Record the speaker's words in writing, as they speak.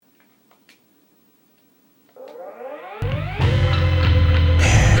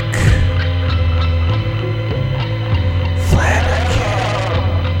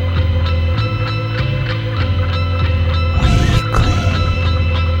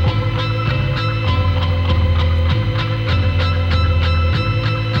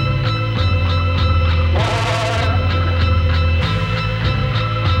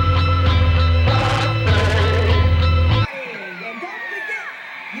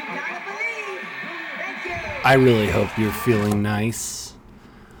I really hope you're feeling nice.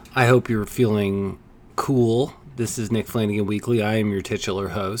 I hope you're feeling cool. This is Nick Flanagan Weekly. I am your titular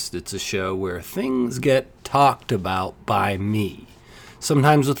host. It's a show where things get talked about by me.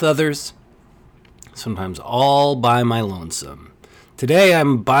 Sometimes with others, sometimes all by my lonesome. Today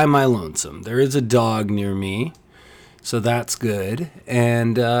I'm by my lonesome. There is a dog near me, so that's good.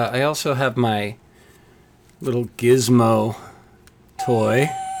 And I also have my little gizmo toy.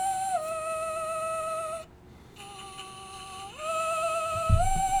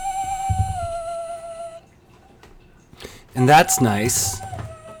 And that's nice.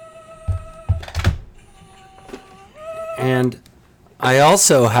 And I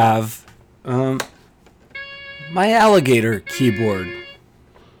also have my alligator keyboard.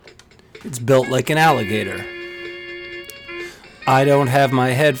 It's built like an alligator. I don't have my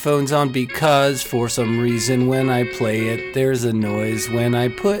headphones on because for some reason when I play it, there's a noise. When I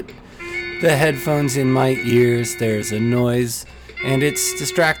put the headphones in my ears, there's a noise. And it's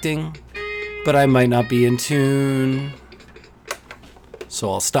distracting, but I might not be in tune. So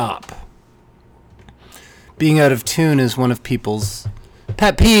I'll stop. Being out of tune is one of people's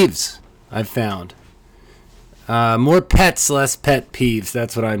pet peeves, I've found. More pets, less pet peeves.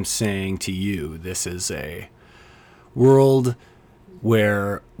 That's what I'm saying to you. This is a world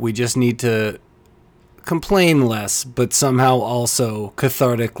where we just need to complain less, but somehow also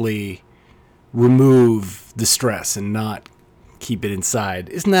cathartically remove the stress and not keep it inside.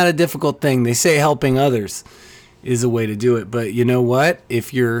 Isn't that a difficult thing? They say helping others is a way to do it. But you know what?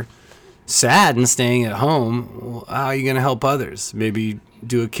 If you're sad and staying at home, how are you going to help others? Maybe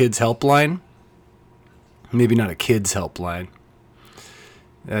do a kids helpline? Maybe not a kids helpline.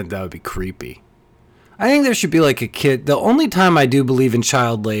 That would be creepy. I think there should be like a kid. The only time I do believe in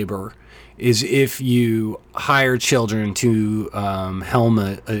child labor is if you hire children to helm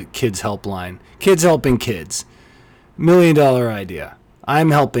a kids helpline. Kids helping kids. $1 million idea.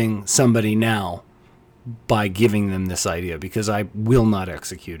 I'm helping somebody now by giving them this idea because I will not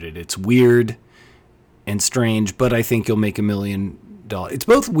execute it. It's weird and strange, but I think you'll make $1 million. It's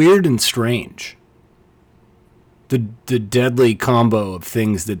both weird and strange. The deadly combo of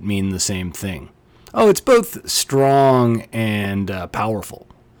things that mean the same thing. Oh, it's both strong and powerful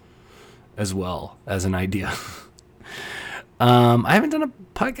as well as an idea. I haven't done a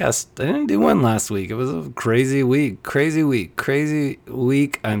podcast. I didn't do one last week. It was a crazy week.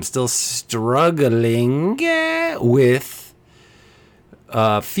 I'm still struggling with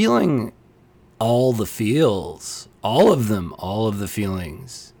feeling all the feels. All of them. All of the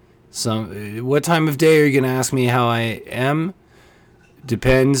feelings. What time of day are you going to ask me how I am?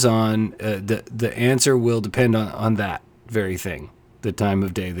 Depends on, the answer will depend on that very thing. The time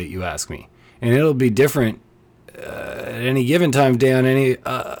of day that you ask me. And it'll be different at any given time of day on any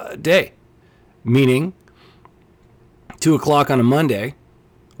day. Meaning, 2 o'clock on a Monday,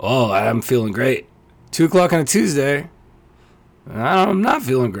 oh, I'm feeling great. 2 o'clock on a Tuesday, I'm not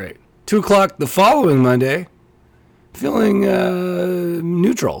feeling great. 2 o'clock the following Monday, feeling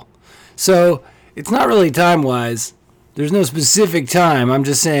neutral. So, it's not really time-wise. There's no specific time. I'm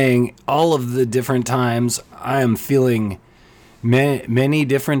just saying all of the different times I am feeling many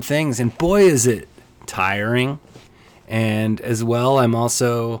different things. And boy, is it tiring. And as well, I'm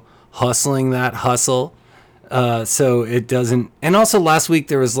also hustling that hustle. So it doesn't. And also last week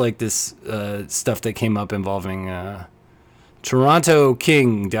there was like this stuff that came up involving Toronto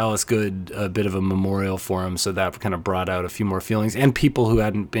King, Dallas Good, a bit of a memorial for him. So that kind of brought out a few more feelings. And people who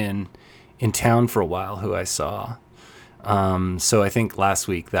hadn't been in town for a while who I saw. So I think last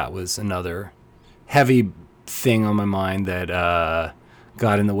week that was another heavy thing on my mind that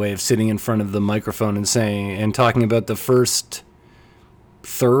got in the way of sitting in front of the microphone and talking about the first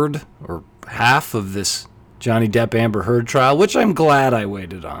third or half of this Johnny Depp Amber Heard trial, which I'm glad I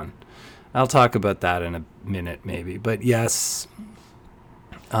waited on. I'll talk about that in a minute maybe. But yes,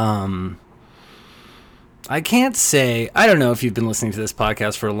 I can't say, I don't know if you've been listening to this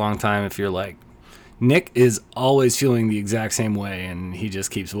podcast for a long time, if you're like, Nick is always feeling the exact same way and he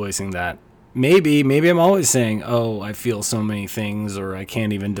just keeps voicing that. Maybe I'm always saying, oh, I feel so many things, or I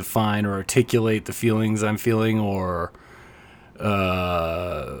can't even define or articulate the feelings I'm feeling, or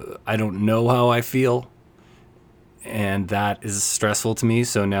I don't know how I feel. And that is stressful to me.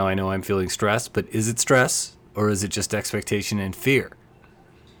 So now I know I'm feeling stressed, but is it stress or is it just expectation and fear?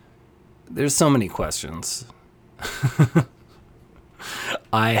 There's so many questions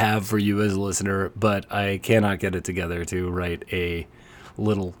I have for you as a listener, but I cannot get it together to write a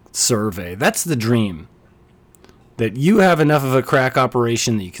little survey. That's the dream. That you have enough of a crack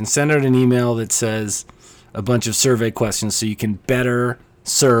operation that you can send out an email that says a bunch of survey questions so you can better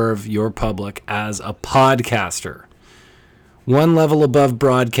serve your public as a podcaster. One level above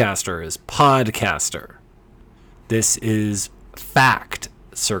broadcaster is podcaster. This is fact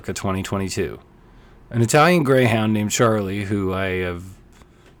circa 2022. An Italian greyhound named Charlie, who am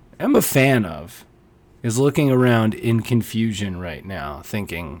a fan of, is looking around in confusion right now,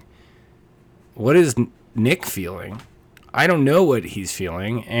 thinking, what is Nick feeling? I don't know what he's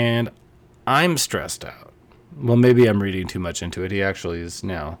feeling, and I'm stressed out. Well, maybe I'm reading too much into it. He actually is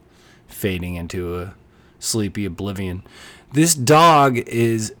now fading into a sleepy oblivion. This dog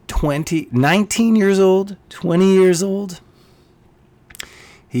is 19 years old, 20 years old.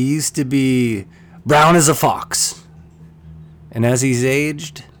 He used to be brown as a fox. And as he's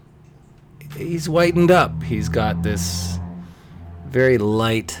aged, he's whitened up. He's got this very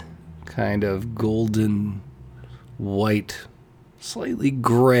light kind of golden white, slightly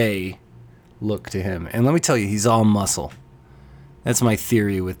gray look to him. And let me tell you, he's all muscle. That's my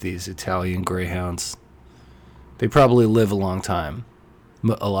theory with these Italian greyhounds. They probably live a long time,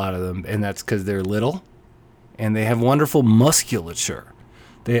 a lot of them, and that's because they're little and they have wonderful musculature.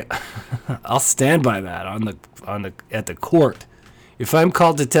 I'll stand by that at the court. If I'm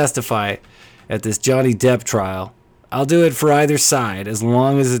called to testify at this Johnny Depp trial, I'll do it for either side, as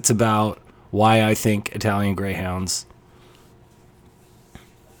long as it's about why I think Italian greyhounds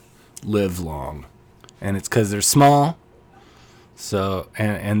live long. And it's because they're small, so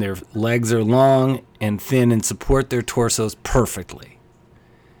and their legs are long and thin and support their torsos perfectly.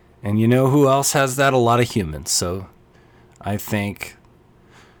 And you know who else has that? A lot of humans. So I thank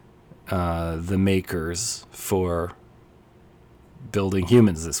the makers for building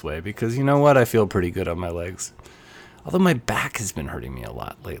humans this way, because you know what? I feel pretty good on my legs. Although my back has been hurting me a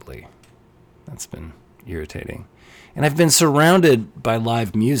lot lately. That's been irritating. And I've been surrounded by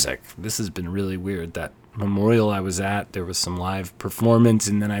live music. This has been really weird. That memorial I was at, there was some live performance,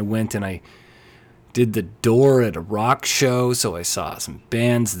 and then I went and I did the door at a rock show, so I saw some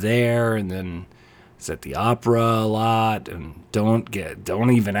bands there, and then I was at the opera a lot, and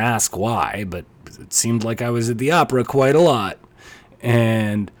don't even ask why, but it seemed like I was at the opera quite a lot.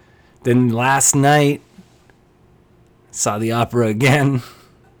 And then last night, saw the opera again,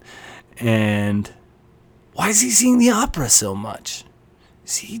 and why is he seeing the opera so much?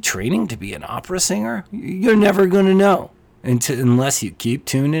 Is he training to be an opera singer? You're never going to know unless you keep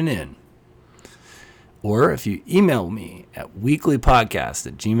tuning in. Or if you email me at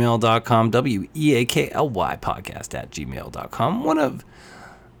weeklypodcast@gmail.com, WEAKLY podcast@gmail.com, one of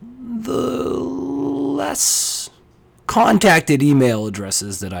the less contacted email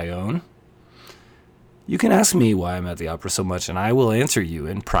addresses that I own. You can ask me why I'm at the opera so much, and I will answer you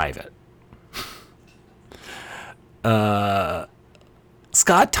in private.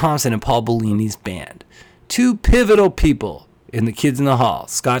 Scott Thompson and Paul Bellini's band. Two pivotal people in the Kids in the Hall.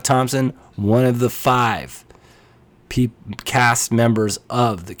 Scott Thompson, one of the 5 cast members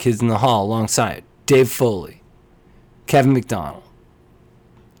of the Kids in the Hall, alongside Dave Foley, Kevin McDonald,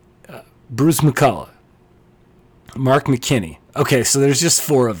 Bruce McCullough, Mark McKinney. Okay, so there's just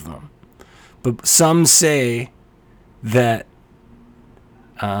 4 of them. But some say that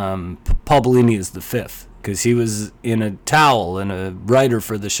Paul Bellini is the 5th, because he was in a towel and a writer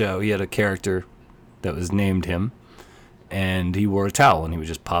for the show. He had a character that was named him, and he wore a towel, and he would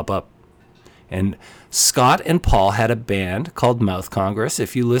just pop up. And Scott and Paul had a band called Mouth Congress.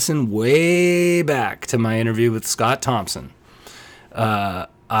 If you listen way back to my interview with Scott Thompson, I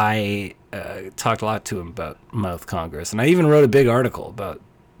talked a lot to him about Mouth Congress, and I even wrote a big article about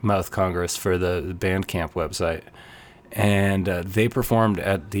Mouth Congress for the Bandcamp website. And they performed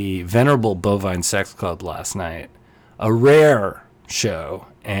at the Venerable Bovine Sex Club last night. A rare show,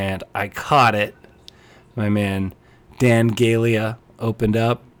 and I caught it. My man Dan Galia opened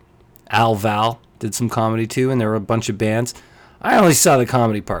up. Al Val did some comedy too, and there were a bunch of bands. I only saw the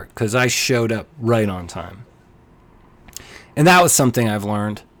comedy part because I showed up right on time. And that was something I've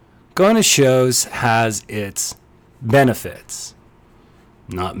learned. Going to shows has its benefits.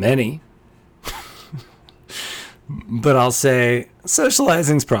 Not many. But I'll say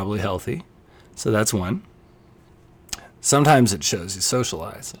socializing's probably healthy. So that's one. Sometimes it shows you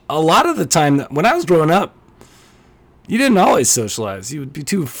socialize. A lot of the time, when I was growing up, you didn't always socialize. You would be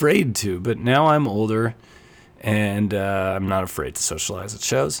too afraid to. But now I'm older, and I'm not afraid to socialize at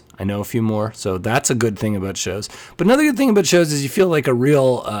shows. I know a few more, so that's a good thing about shows. But another good thing about shows is you feel like a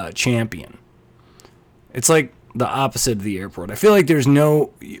real champion. It's like the opposite of the airport. I feel like there's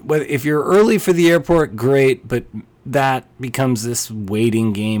no... If you're early for the airport, great, but that becomes this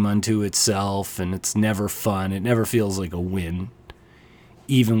waiting game unto itself, and it's never fun. It never feels like a win,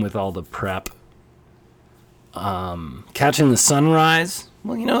 even with all the prep. Catching the sunrise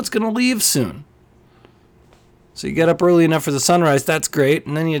Well, it's going to leave soon. So you get up early enough for the sunrise. That's great.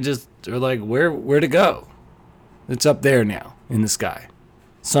 And then you just are like, where to go? It's up there now in the sky.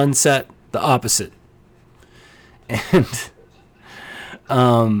 Sunset, the opposite. And,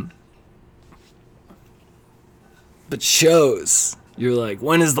 but shows, you're like,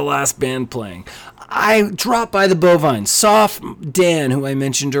 when is the last band playing? I dropped by the Bovine, saw Dan, who I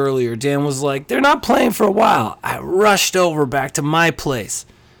mentioned earlier. Dan was like, they're not playing for a while. I rushed over back to my place,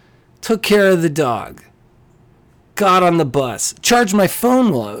 took care of the dog, got on the bus, charged my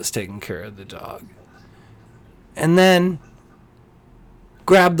phone while I was taking care of the dog, and then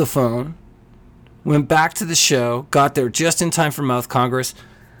grabbed the phone, went back to the show, got there just in time for Mouth Congress,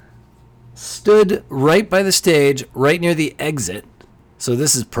 stood right by the stage, right near the exit. So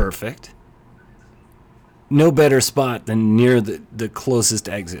this is perfect. No better spot than near the closest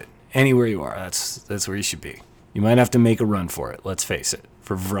exit. Anywhere you are, that's where you should be. You might have to make a run for it, let's face it,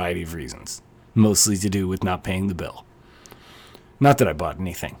 for a variety of reasons. Mostly to do with not paying the bill. Not that I bought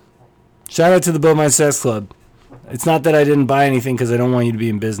anything. Shout out to the Bovine Sex Club. It's not that I didn't buy anything because I don't want you to be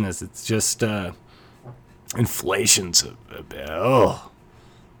in business. It's just inflation's a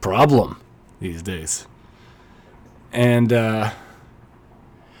problem these days. And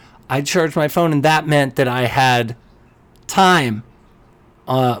I charged my phone, and that meant that I had time.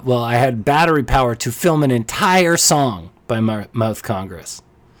 I had battery power to film an entire song by Mouth Congress.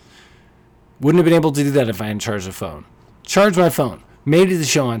 Wouldn't have been able to do that if I hadn't charged the phone. Charged my phone, made it to the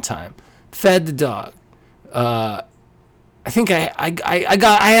show on time, fed the dog. I think I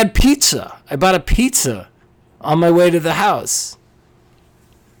had pizza. I bought a pizza on my way to the house.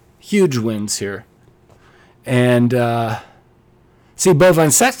 Huge wins here. And see,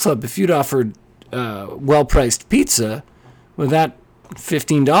 Bovine Sex Club, if you'd offered well-priced pizza, well, that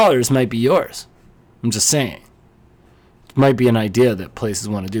 $15 might be yours. I'm just saying. It might be an idea that places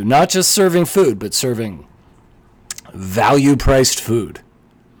want to do. Not just serving food, but serving value-priced food.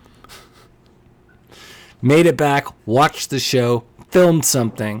 Made it back, watched the show, filmed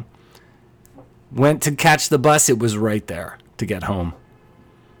something, went to catch the bus. It was right there to get home.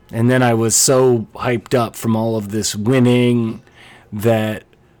 And then I was so hyped up from all of this winning that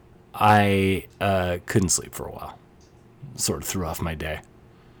I couldn't sleep for a while. Sort of threw off my day.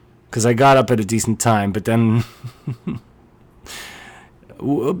 Because I got up at a decent time, but then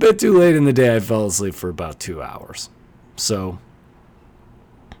a bit too late in the day, I fell asleep for about 2 hours. So,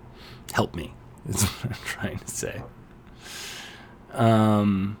 help me, is what I'm trying to say.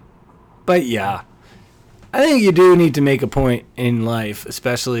 But yeah, I think you do need to make a point in life,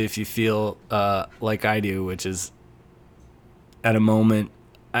 especially if you feel like I do, which is at a moment,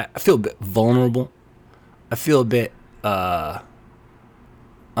 I feel a bit vulnerable. I feel a bit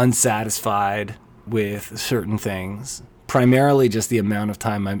unsatisfied with certain things. Primarily just the amount of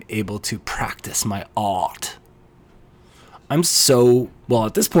time I'm able to practice my art. At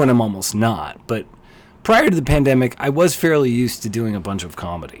this point I'm almost not, but prior to the pandemic, I was fairly used to doing a bunch of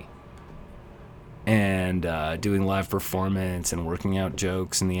comedy. And doing live performance and working out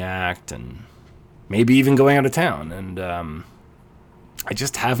jokes in the act and maybe even going out of town. And I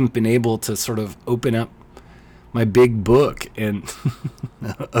just haven't been able to sort of open up my big book and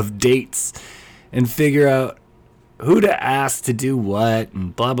of dates and figure out who to ask to do what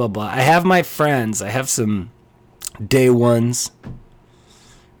and blah, blah, blah. I have my friends. I have some day ones.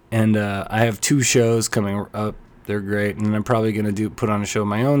 And I have 2 shows coming up. They're great. And I'm probably going to put on a show of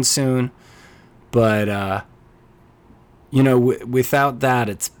my own soon. But, without that,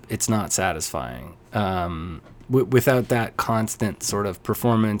 it's not satisfying. Without that constant sort of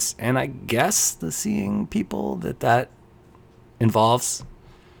performance, and I guess the seeing people that involves,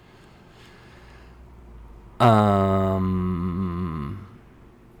 I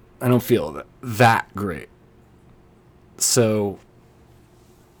don't feel that great. So,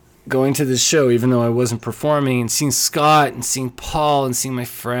 going to this show, even though I wasn't performing, and seeing Scott and seeing Paul and seeing my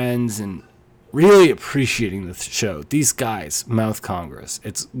friends and really appreciating the show. These guys, Mouth Congress.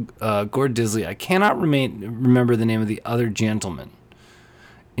 It's Gord Disley. I cannot remember the name of the other gentleman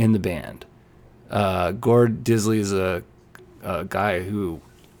in the band. Gord Disley is a guy who,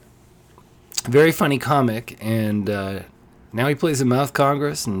 very funny comic, and now he plays at Mouth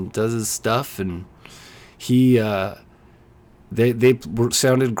Congress and does his stuff, and he they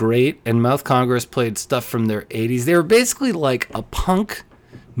sounded great, and Mouth Congress played stuff from their 80s. They were basically like a punk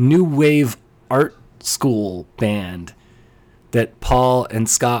new wave art school band that Paul and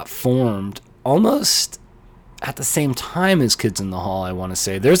Scott formed almost at the same time as Kids in the Hall, I want to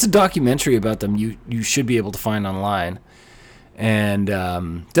say. There's a documentary about them you should be able to find online. And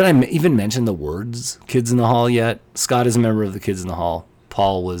did I even mention the words Kids in the Hall yet? Scott is a member of the Kids in the Hall.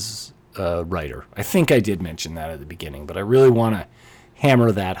 Paul was a writer. I think I did mention that at the beginning, but I really want to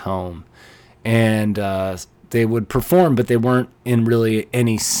hammer that home. And they would perform, but they weren't in really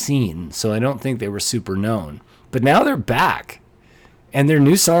any scene, so I don't think they were super known. But now they're back, and their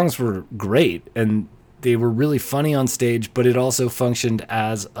new songs were great, and they were really funny on stage, but it also functioned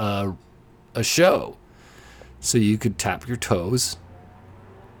as a show. So you could tap your toes,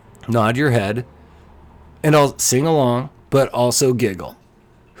 nod your head, and I'll sing along, but also giggle.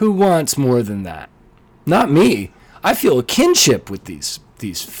 Who wants more than that? Not me. I feel a kinship with these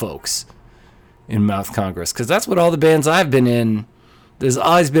folks in Mouth Congress, because that's what all the bands I've been in, there's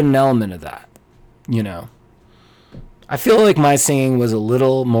always been an element of that, you know. I feel like my singing was a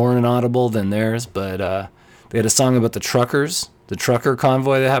little more inaudible than theirs, but they had a song about the truckers, the trucker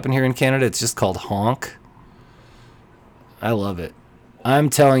convoy that happened here in Canada. It's just called Honk. I love it. I'm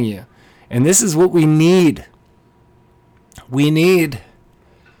telling you. And this is what we need. We need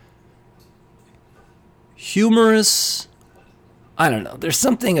humorous, I don't know, there's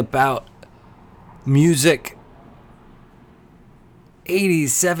something about music, 80s,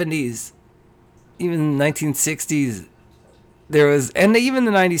 70s, even 1960s, there was, and even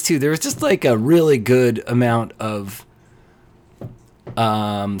the 90s too, there was just like a really good amount of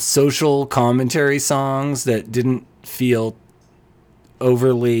social commentary songs that didn't feel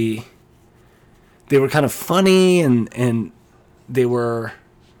overly, they were kind of funny, and they were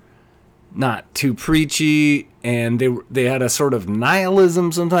not too preachy, and they had a sort of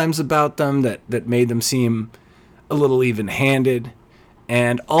nihilism sometimes about them that made them seem a little even-handed,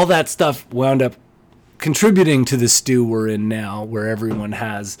 and all that stuff wound up contributing to the stew we're in now, where everyone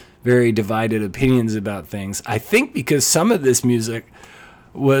has very divided opinions about things. I think because some of this music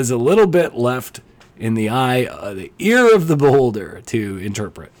was a little bit left in the ear of the beholder to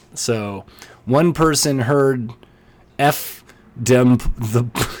interpret. So one person heard F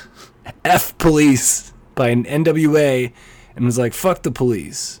Police by an NWA and was like, fuck the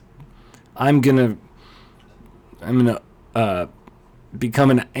police. I'm gonna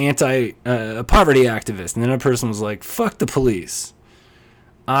become an poverty activist. And then a person was like, fuck the police.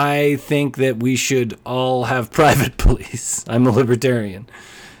 I think that we should all have private police. I'm a libertarian.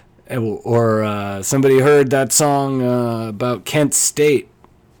 Or somebody heard that song about Kent State,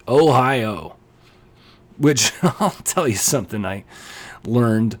 Ohio, which I'll tell you something I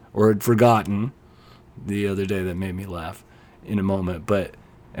learned or had forgotten the other day that made me laugh in a moment.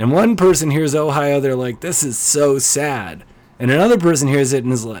 And one person hears Ohio, they're like, this is so sad. And another person hears it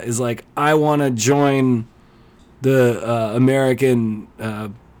and is like, I want to join the American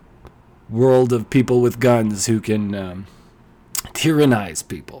world of people with guns who can tyrannize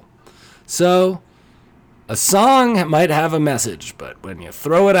people. So a song might have a message, but when you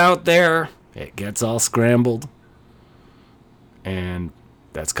throw it out there, it gets all scrambled. And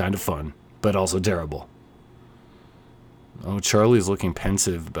that's kind of fun, but also terrible. Oh, Charlie's looking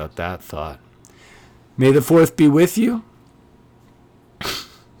pensive about that thought. May the 4th be with you.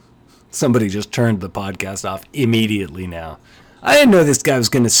 Somebody just turned the podcast off immediately now. I didn't know this guy was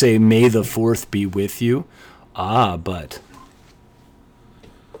going to say, may the 4th be with you. But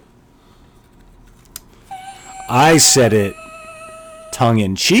I said it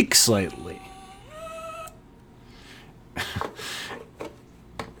tongue-in-cheek slightly.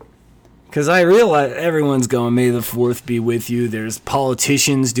 Because I realize everyone's going, may the 4th be with you. There's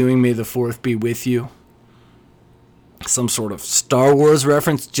politicians doing may the 4th be with you. Some sort of Star Wars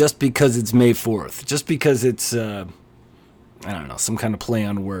reference just because it's May 4th. Just because it's, I don't know, some kind of play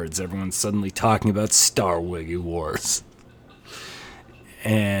on words. Everyone's suddenly talking about Star Wars.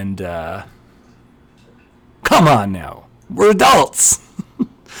 And, come on now. We're adults.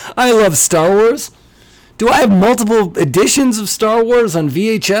 I love Star Wars. Do I have multiple editions of Star Wars on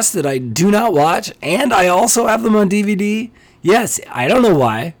VHS that I do not watch? And I also have them on DVD? Yes, I don't know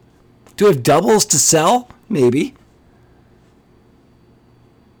why. Do I have doubles to sell? Maybe.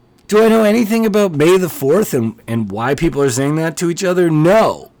 Do I know anything about May the 4th and why people are saying that to each other?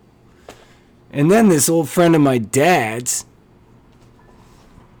 No. And then this old friend of my dad's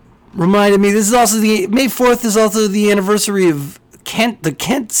reminded me, this is also May 4th is also the anniversary of the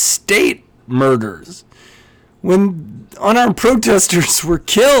Kent State murders. When unarmed protesters were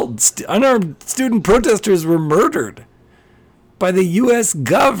killed, unarmed student protesters were murdered by the U.S.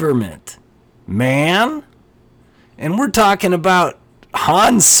 government. Man. And we're talking about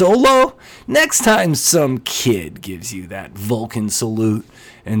Han Solo? Next time some kid gives you that Vulcan salute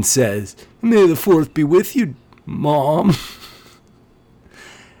and says, may the 4th be with you, Mom.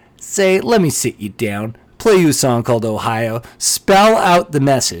 Say, let me sit you down. play you a song called Ohio, spell out the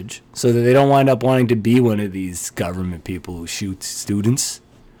message so that they don't wind up wanting to be one of these government people who shoot students.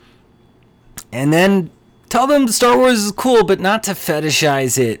 And then tell them Star Wars is cool, but not to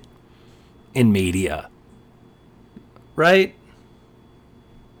fetishize it in media. Right?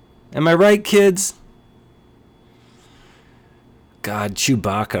 Am I right, kids? God,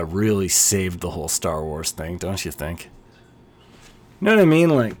 Chewbacca really saved the whole Star Wars thing, don't you think? You know what I mean?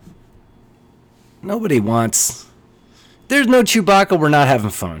 Like, nobody wants... There's no Chewbacca, we're not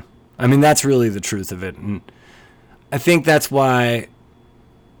having fun. I mean, that's really the truth of it. And I think that's why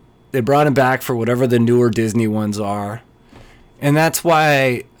they brought him back for whatever the newer Disney ones are. And that's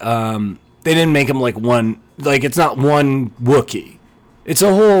why they didn't make him like one... Like, it's not one Wookiee. It's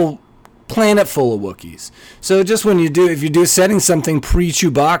a whole planet full of Wookiees. So just when if you do setting something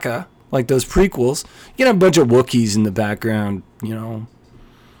pre-Chewbacca, like those prequels, you get a bunch of Wookiees in the background, you know,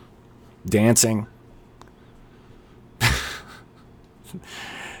 dancing.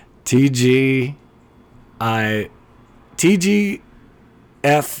 TGFC.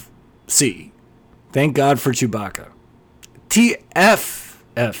 Thank God for Chewbacca. TFFC.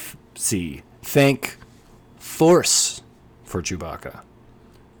 Thank Force for Chewbacca.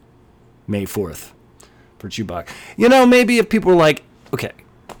 May 4th for Chewbacca. You know, maybe if people were like, okay,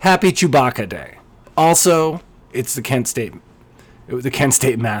 happy Chewbacca Day. Also, it's the Kent State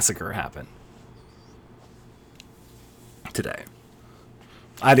massacre happened today.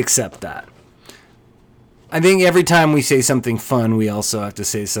 I'd accept that. I think every time we say something fun, we also have to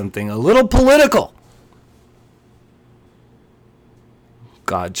say something a little political.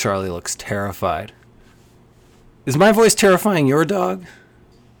 God, Charlie looks terrified. Is my voice terrifying your dog?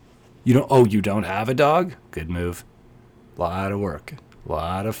 You don't have a dog? Good move. A lot of work. A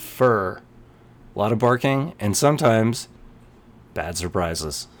lot of fur. A lot of barking. And sometimes bad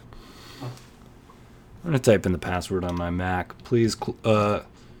surprises. I'm going to type in the password on my Mac. Please cover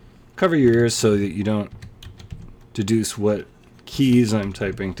your ears so that you don't deduce what keys I'm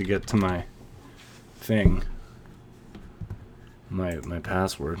typing to get to my thing. My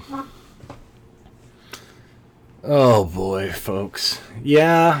password. Oh boy, folks.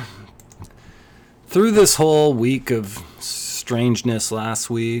 Yeah. Through this whole week of strangeness last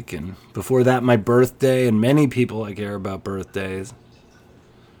week, and before that my birthday, and many people I care about birthdays,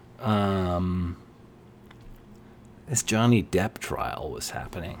 this Johnny Depp trial was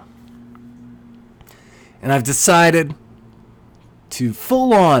happening. And I've decided to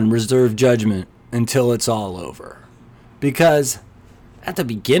full-on reserve judgment until it's all over. Because at the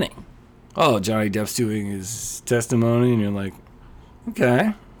beginning, Johnny Depp's doing his testimony, and you're like,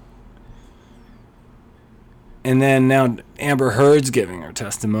 okay. And then now Amber Heard's giving her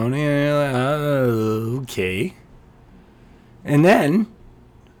testimony, and you're like, okay. And then,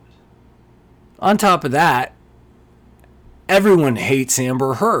 on top of that, everyone hates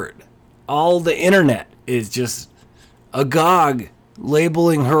Amber Heard. All the internet is just agog,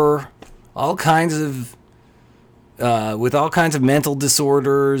 labeling her all kinds of, with all kinds of mental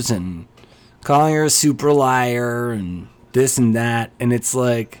disorders, and calling her a super liar, and this and that. And it's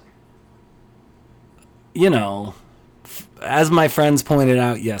like, you know, as my friends pointed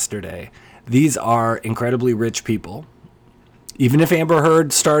out yesterday, these are incredibly rich people. Even if Amber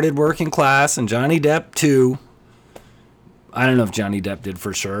Heard started working class, and Johnny Depp too. I don't know if Johnny Depp did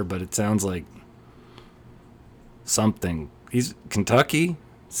for sure, but it sounds like something. He's Kentucky.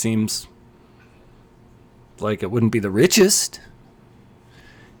 Seems like it wouldn't be the richest.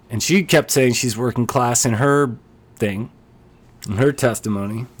 And she kept saying she's working class in her thing, in her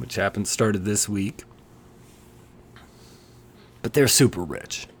testimony, which started this week. But they're super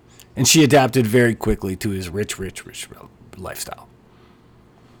rich. And she adapted very quickly to his rich lifestyle.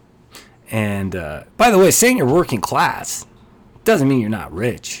 And, by the way, saying you're working class doesn't mean you're not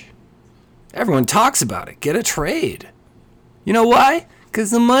rich. Everyone talks about it. Get a trade. You know why?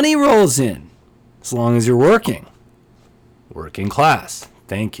 Because the money rolls in. As long as you're working. Working class.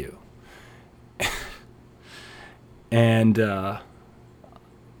 Thank you. And,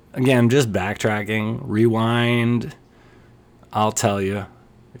 again, just backtracking. Rewind. I'll tell you,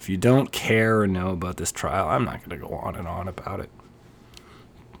 if you don't care or know about this trial, I'm not going to go on and on about it.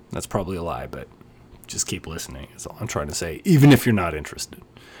 That's probably a lie, but just keep listening is all I'm trying to say, even if you're not interested.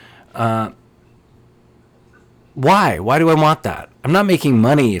 Why? Why do I want that? I'm not making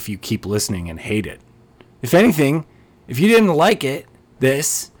money if you keep listening and hate it. If anything, if you didn't like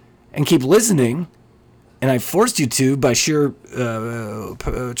this, and keep listening, and I forced you to by sheer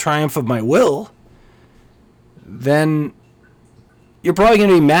triumph of my will, then you're probably going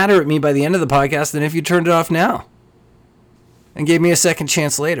to be madder at me by the end of the podcast than if you turned it off now. and gave me a second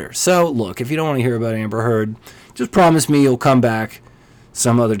chance later. So, look, if you don't want to hear about Amber Heard, just promise me you'll come back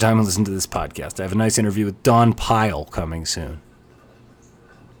some other time and listen to this podcast. I have a nice interview with Dawn Pyle coming soon.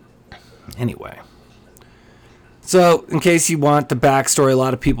 Anyway. So, in case you want the backstory, a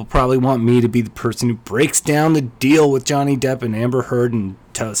lot of people probably want me to be the person who breaks down the deal with Johnny Depp and Amber Heard and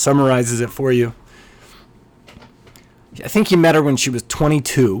summarizes it for you. I think he met her when she was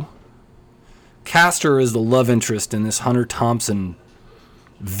 22. Cast her as the love interest in this Hunter Thompson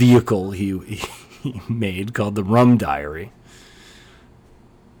vehicle he made called The Rum Diary.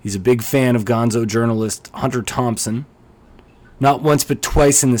 He's a big fan of gonzo journalist Hunter Thompson. Not once but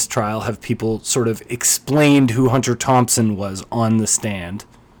twice in this trial have people sort of explained who Hunter Thompson was on the stand.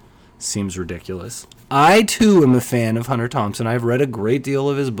 Seems ridiculous. I, too, am a fan of Hunter Thompson. I've read a great deal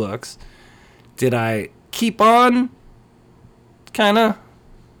of his books. Did I keep on kind of,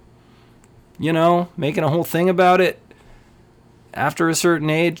 making a whole thing about it after a certain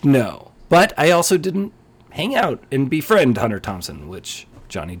age? No. But I also didn't hang out and befriend Hunter Thompson, which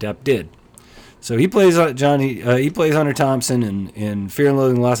Johnny Depp did. So he plays Hunter Thompson in Fear and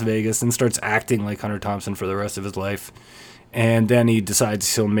Loathing in Las Vegas and starts acting like Hunter Thompson for the rest of his life. And then he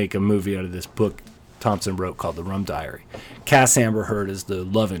decides he'll make a movie out of this book Thompson wrote called The Rum Diary. Casts Amber Heard as the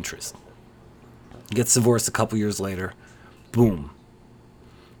love interest. Gets divorced a couple years later. Boom.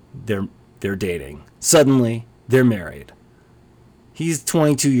 They're dating. Suddenly, they're married. He's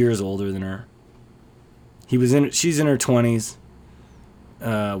 22 years older than her. She's in her 20s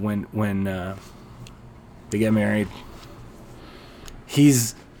when they get married.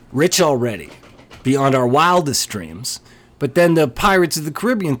 He's rich already, beyond our wildest dreams. But then the Pirates of the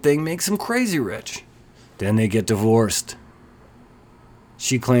Caribbean thing makes him crazy rich. Then they get divorced.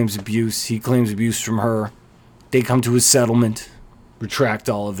 She claims abuse. He claims abuse from her. They come to a settlement, retract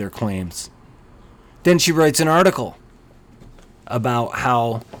all of their claims. Then she writes an article about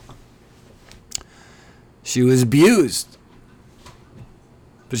how she was abused.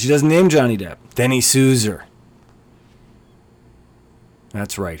 But she doesn't name Johnny Depp. Then he sues her.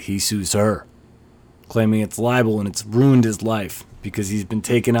 That's right, he sues her, claiming it's libel and it's ruined his life because he's been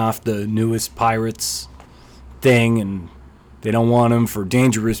taken off the newest Pirates thing and they don't want him for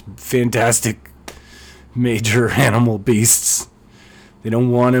dangerous, fantastic, major animal beasts. They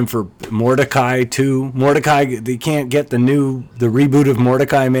don't want him for Mordecai 2. Mordecai, they can't get the reboot of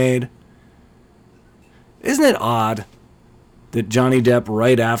Mordecai made. Isn't it odd that Johnny Depp,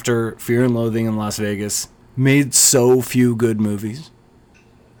 right after Fear and Loathing in Las Vegas, made so few good movies?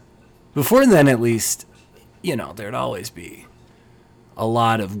 Before then, at least, there'd always be a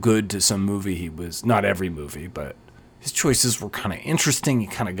lot of good to some movie he was. Not every movie, but his choices were kind of interesting. He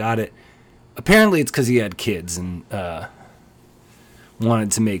kind of got it. Apparently, it's because he had kids and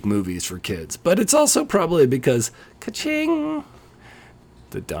wanted to make movies for kids. But it's also probably because, ka-ching,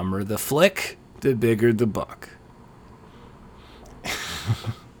 the dumber the flick, the bigger the buck.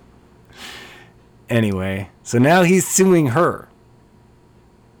 Anyway, so now he's suing her.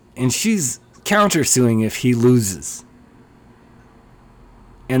 And she's countersuing if he loses.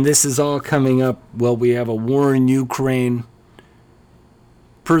 And this is all coming up, we have a war in Ukraine,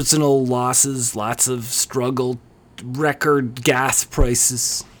 personal losses, lots of struggle, record gas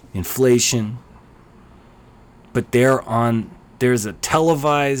prices, inflation. But there's a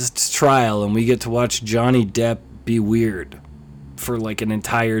televised trial, and we get to watch Johnny Depp be weird for like an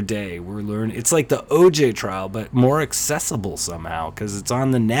entire day. We're learning. It's like the OJ trial, but more accessible somehow because it's on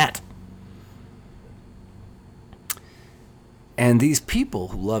the net. And these people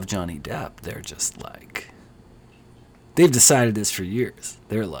who love Johnny Depp, they're just like, they've decided this for years.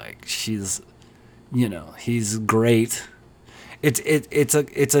 They're like, he's great. It's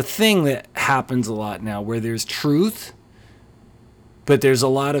a thing that happens a lot now where there's truth, but there's a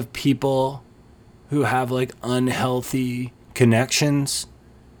lot of people who have like unhealthy connections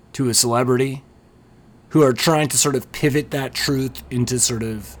to a celebrity who are trying to sort of pivot that truth into sort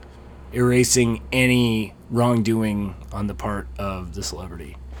of erasing any wrongdoing on the part of the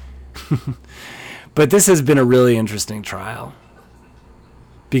celebrity. But this has been a really interesting trial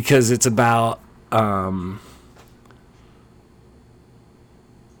because it's about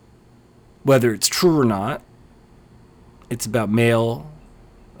whether it's true or not. It's about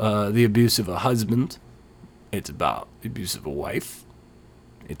the abuse of a husband. It's about the abuse of a wife.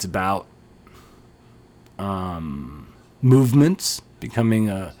 It's about movements,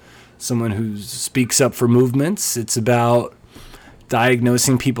 becoming someone who speaks up for movements. It's about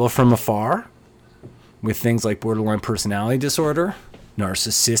diagnosing people from afar with things like borderline personality disorder,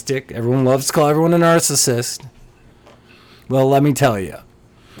 narcissistic. Everyone loves to call everyone a narcissist. Well, let me tell you,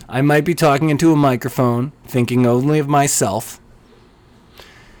 I might be talking into a microphone, thinking only of myself,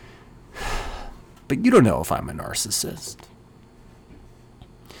 But you don't know if I'm a narcissist.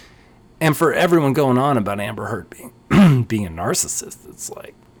 And for everyone going on about Amber Heard being a narcissist, it's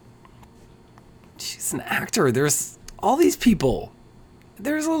like, she's an actor. There's all these people.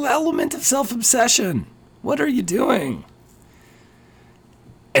 There's an element of self-obsession. What are you doing?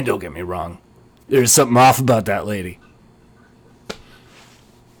 And don't get me wrong, there's something off about that lady.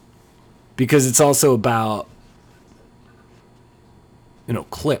 Because it's also about,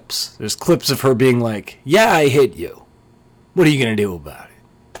 clips. There's clips of her being like, yeah, I hit you. What are you going to do about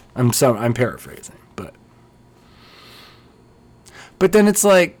it? I'm paraphrasing, but then it's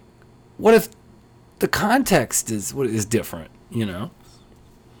like, what if the context is different,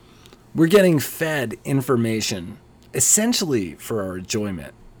 We're getting fed information essentially for our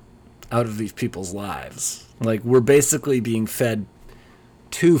enjoyment out of these people's lives. Like, we're basically being fed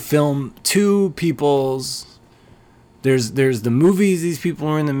two people's. There's the movies these people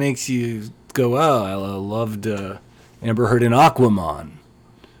are in that makes you go, oh, I loved Amber Heard in Aquaman,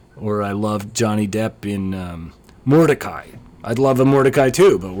 or I loved Johnny Depp in Mordecai. I'd love a Mordecai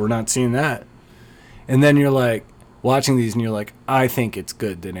too, but we're not seeing that. And then you're like watching these, and you're like, I think it's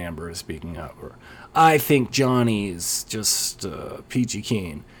good that Amber is speaking up, or I think Johnny is just peachy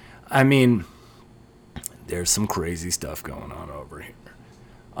keen. I mean, there's some crazy stuff going on over here.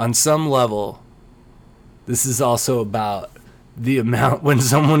 On some level, this is also about the amount when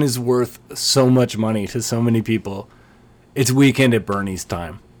someone is worth so much money to so many people. It's Weekend at Bernie's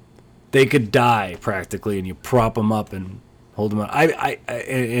time. They could die practically, and you prop them up and hold them up.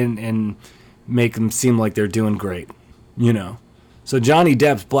 And make them seem like they're doing great, So Johnny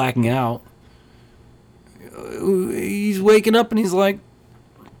Depp's blacking out. He's waking up and he's like,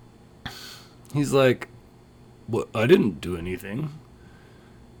 well, I didn't do anything.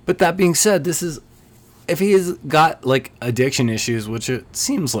 But that being said, if he has got like addiction issues, which it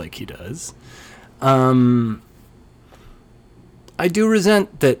seems like he does, I do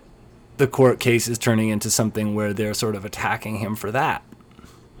resent that the court case is turning into something where they're sort of attacking him for that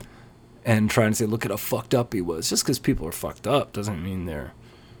and trying to say, look at how fucked up he was. Just because people are fucked up doesn't mean they're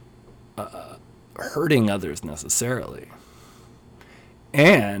hurting others necessarily.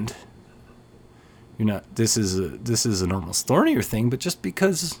 And this is an almost thornier thing, but just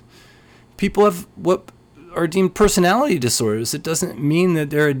because people have what are deemed personality disorders, it doesn't mean that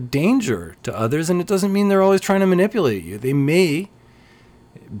they're a danger to others, and it doesn't mean they're always trying to manipulate you. They may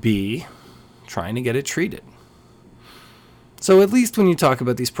be trying to get it treated. So at least when you talk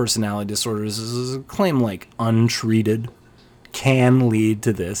about these personality disorders, this is a claim like untreated can lead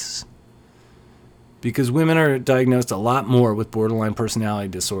to this. Because women are diagnosed a lot more with borderline personality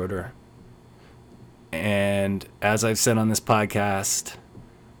disorder. And as I've said on this podcast,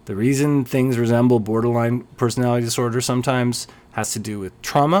 the reason things resemble borderline personality disorder sometimes has to do with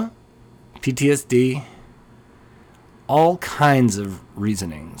trauma, PTSD, all kinds of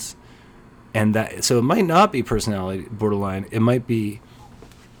reasonings. And so it might not be personality borderline. It might be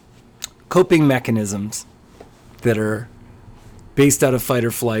coping mechanisms that are based out of fight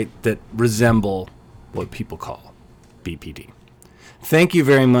or flight that resemble what people call BPD. Thank you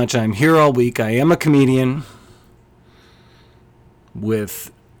very much. I'm here all week. I am a comedian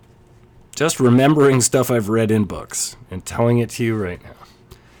with just remembering stuff I've read in books and telling it to you right now.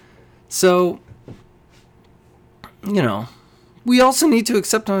 So, we also need to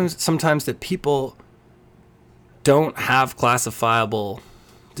accept sometimes that people don't have classifiable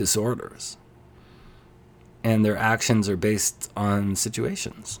disorders, and their actions are based on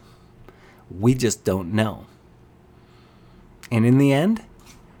situations. We just don't know. And in the end,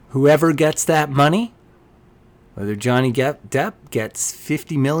 whoever gets that money, whether Johnny Depp gets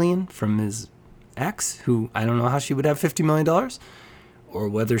 $50 million from his ex, who I don't know how she would have $50 million, or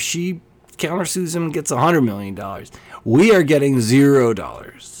whether she countersues him and gets $100 million, we are getting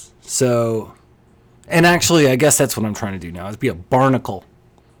 $0. So, and actually, I guess that's what I'm trying to do now, is be a barnacle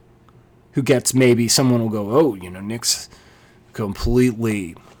who gets, maybe someone will go, oh, Nick's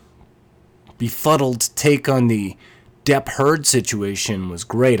completely befuddled take on the Depp Heard situation was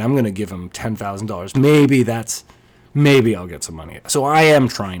great. I'm going to give him $10,000. Maybe I'll get some money. So I am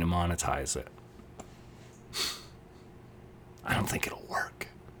trying to monetize it. I don't think it'll work.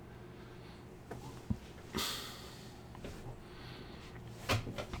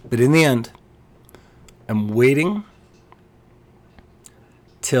 But in the end, I'm waiting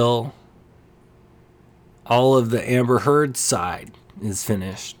till all of the Amber Heard side is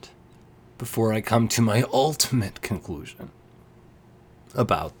finished before I come to my ultimate conclusion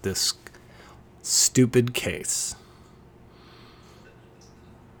about this stupid case.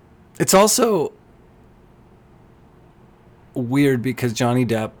 It's also weird because Johnny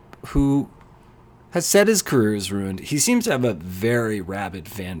Depp, who has said his career is ruined. He seems to have a very rabid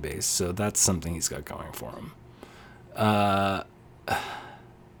fan base, so that's something he's got going for him.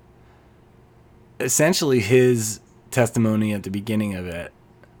 Essentially, his testimony at the beginning of it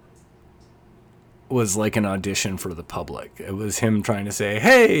was like an audition for the public. It was him trying to say,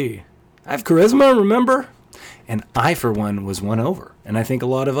 hey, I have charisma, remember? And I, for one, was won over. And I think a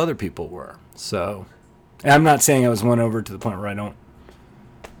lot of other people were. So, and I'm not saying I was won over to the point where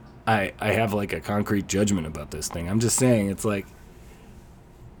I have like a concrete judgment about this thing. I'm just saying it's like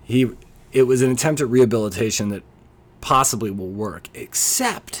it was an attempt at rehabilitation that possibly will work,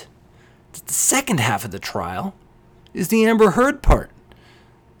 except that the second half of the trial is the Amber Heard part.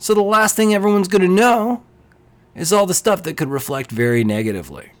 So the last thing everyone's going to know is all the stuff that could reflect very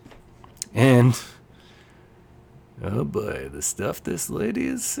negatively. And, oh boy, the stuff this lady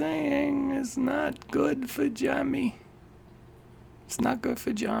is saying is not good for Jamie. It's not good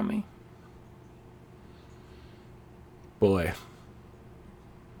for Jamie. Boy.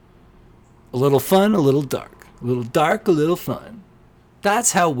 A little fun, a little dark. A little dark, a little fun.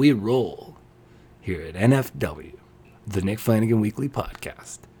 That's how we roll here at NFW, the Nick Flanagan Weekly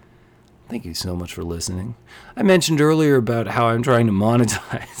Podcast. Thank you so much for listening. I mentioned earlier about how I'm trying to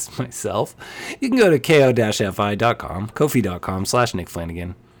monetize myself. You can go to ko-fi.com, ko-fi.com/Nick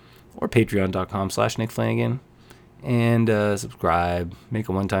Flanagan, or patreon.com/Nick Flanagan, and subscribe, make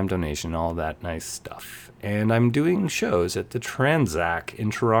a one-time donation, all that nice stuff. And I'm doing shows at the Transac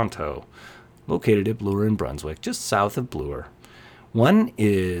in Toronto, located at Bloor in Brunswick, just south of Bloor. One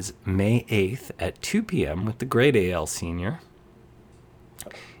is May 8th at 2 p.m. with the Great AL Senior.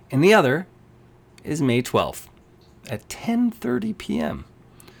 And the other is May 12th at 10:30 p.m.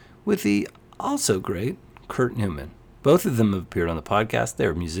 with the also great Kurt Newman. Both of them have appeared on the podcast.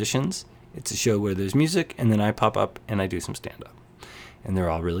 They're musicians. It's a show where there's music, and then I pop up and I do some stand-up. And they're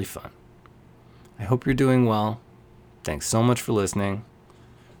all really fun. I hope you're doing well. Thanks so much for listening.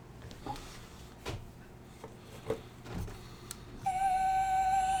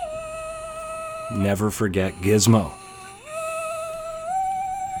 Never forget Gizmo.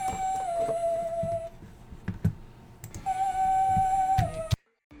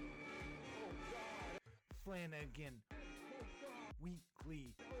 Flanagan.